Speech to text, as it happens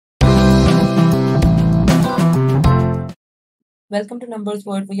Welcome to Numbers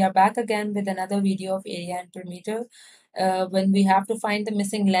World. We are back again with another video of area and perimeter when we have to find the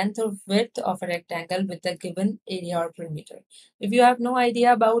missing length or width of a rectangle with the given area or perimeter. If you have no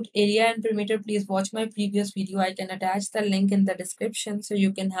idea about area and perimeter, please watch my previous video. I can attach the link in the description so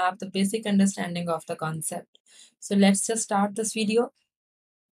you can have the basic understanding of the concept. So let's just start this video.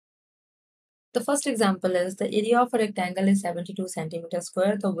 The first example is the area of a rectangle is 72 centimeters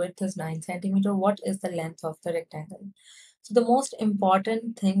square. The width is 9 centimeter. What is the length of the rectangle? So the most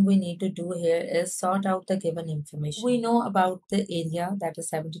important thing we need to do here is sort out the given information. We know about the area that is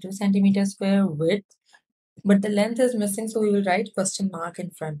 72 centimeters square width, but the length is missing, so we will write question mark in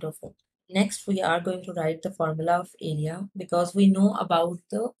front of it. Next, we are going to write the formula of area because we know about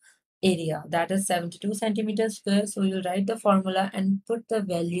the area that is 72 centimeters square. So we will write the formula and put the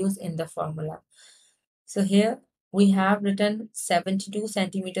values in the formula. So here we have written 72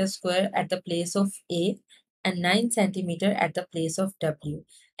 centimeters square at the place of A and 9 centimeter at the place of W.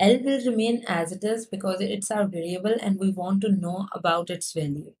 L will remain as it is because it's our variable and we want to know about its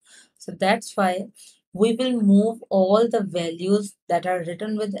value. So that's why we will move all the values that are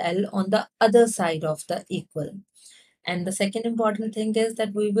written with L on the other side of the equal. And the second important thing is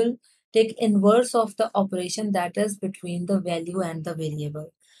that we will take inverse of the operation that is between the value and the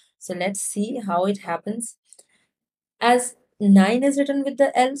variable. So let's see how it happens. As 9 is written with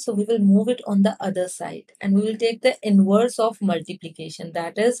the L, so we will move it on the other side and we will take the inverse of multiplication,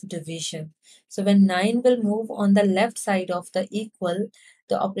 that is division. So when 9 will move on the left side of the equal,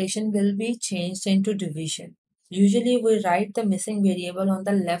 the operation will be changed into division. Usually we write the missing variable on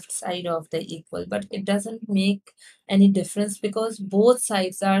the left side of the equal, but it doesn't make any difference because both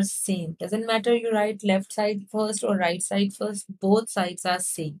sides are same. Doesn't matter you write left side first or right side first, both sides are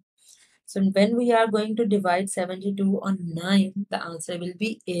same. So when we are going to divide 72 on 9, the answer will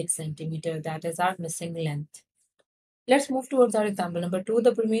be 8 centimeter. That is our missing length. Let's move towards our example number 2.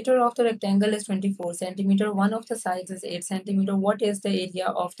 The perimeter of the rectangle is 24 centimeter. One of the sides is 8 centimeter. What is the area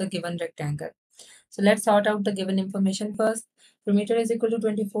of the given rectangle? So let's sort out the given information first. Perimeter is equal to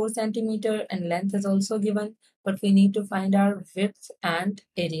 24 centimeter and length is also given, but we need to find our width and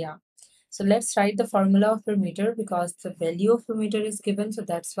area. So let's write the formula of perimeter because the value of perimeter is given. So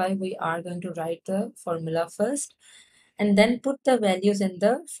that's why we are going to write the formula first and then put the values in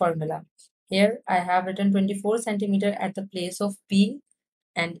the formula. Here I have written 24 centimeter at the place of P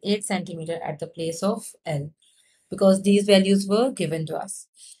and 8 centimeter at the place of L because these values were given to us.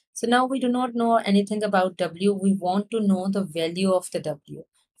 So now we do not know anything about W. We want to know the value of the W.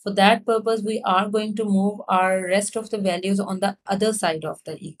 For that purpose, we are going to move our rest of the values on the other side of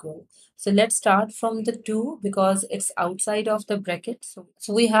the equal. So let's start from the 2 because it's outside of the bracket. So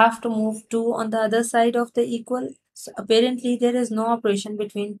we have to move 2 on the other side of the equal. So apparently there is no operation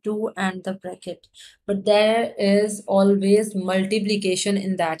between 2 and the bracket, but there is always multiplication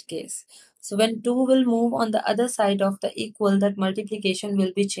in that case. So when 2 will move on the other side of the equal, that multiplication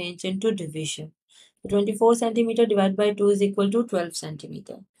will be changed into division. 24 centimeter divided by 2 is equal to 12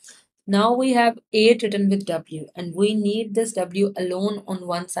 centimeter. Now we have 8 written with W and we need this W alone on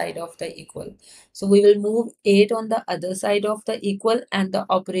one side of the equal. So we will move 8 on the other side of the equal and the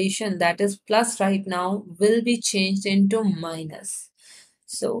operation that is plus right now will be changed into minus.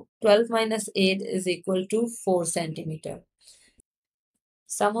 So 12 minus 8 is equal to 4 centimeter.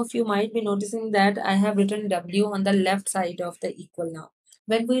 Some of you might be noticing that I have written W on the left side of the equal now.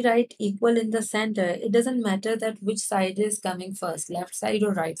 When we write equal in the center, it doesn't matter that which side is coming first, left side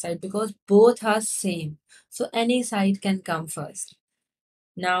or right side, because both are same. So any side can come first.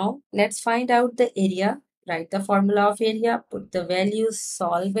 Now let's find out the area. Write the formula of area, put the values,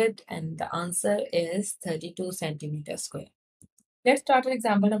 solve it, and the answer is 32 centimeters square. Let's start with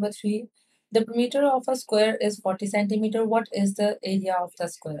example number 3. The perimeter of a square is 40 centimeter. What is the area of the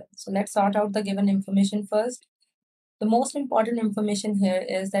square? So let's sort out the given information first. The most important information here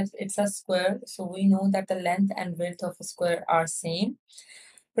is that it's a square. So we know that the length and width of a square are same.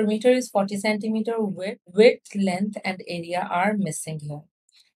 Perimeter is 40 centimeter. Width, length, and area are missing here.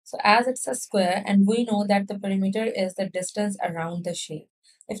 So as it's a square and we know that the perimeter is the distance around the shape.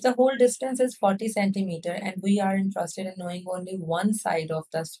 If the whole distance is 40 centimeter and we are interested in knowing only one side of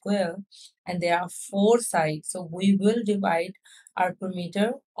the square and there are 4 sides, so we will divide our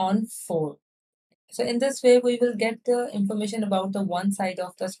perimeter on 4. So in this way, we will get the information about the one side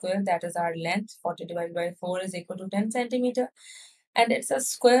of the square, that is our length. 40 divided by 4 is equal to 10 centimeter. And it's a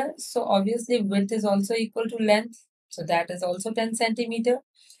square, so obviously width is also equal to length. So that is also 10 centimeter.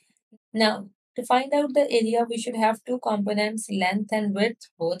 Now, to find out the area, we should have two components, length and width.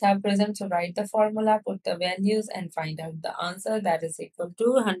 Both are present, so write the formula, put the values, and find out the answer. That is equal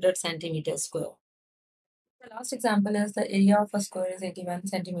to 100 centimeters square. The last example is the area of a square is 81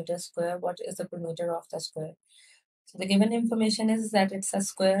 centimeters square. What is the perimeter of the square? So the given information is that it's a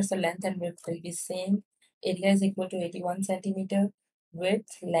square, so length and width will be same. Area is equal to 81 centimeter.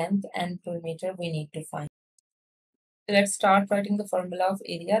 Width, length, and perimeter we need to find. So let's start writing the formula of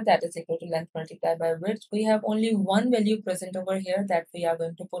area, that is equal to length multiplied by width. We have only one value present over here that we are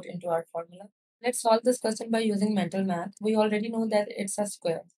going to put into our formula. Let's solve this question by using mental math. We already know that it's a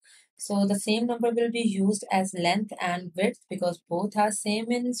square. So the same number will be used as length and width because both are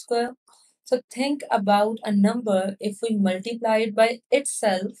same in square. So think about a number, if we multiply it by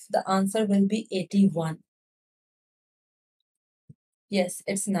itself, the answer will be 81. Yes,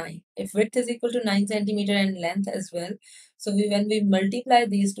 it's 9. If width is equal to 9 centimeter and length as well, so when we multiply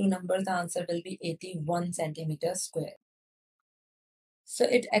these two numbers, the answer will be 81 centimeter square. So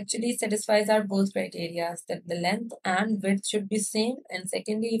it actually satisfies our both criteria, that the length and width should be same. And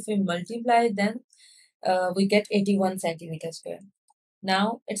secondly, if we multiply, then we get 81 centimeter square.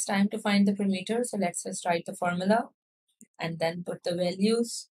 Now it's time to find the perimeter. So let's just write the formula and then put the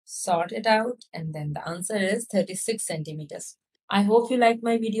values, sort it out, and then the answer is 36 centimeters. I hope you like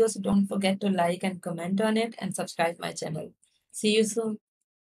my video, so don't forget to like and comment on it and subscribe my channel. See you soon.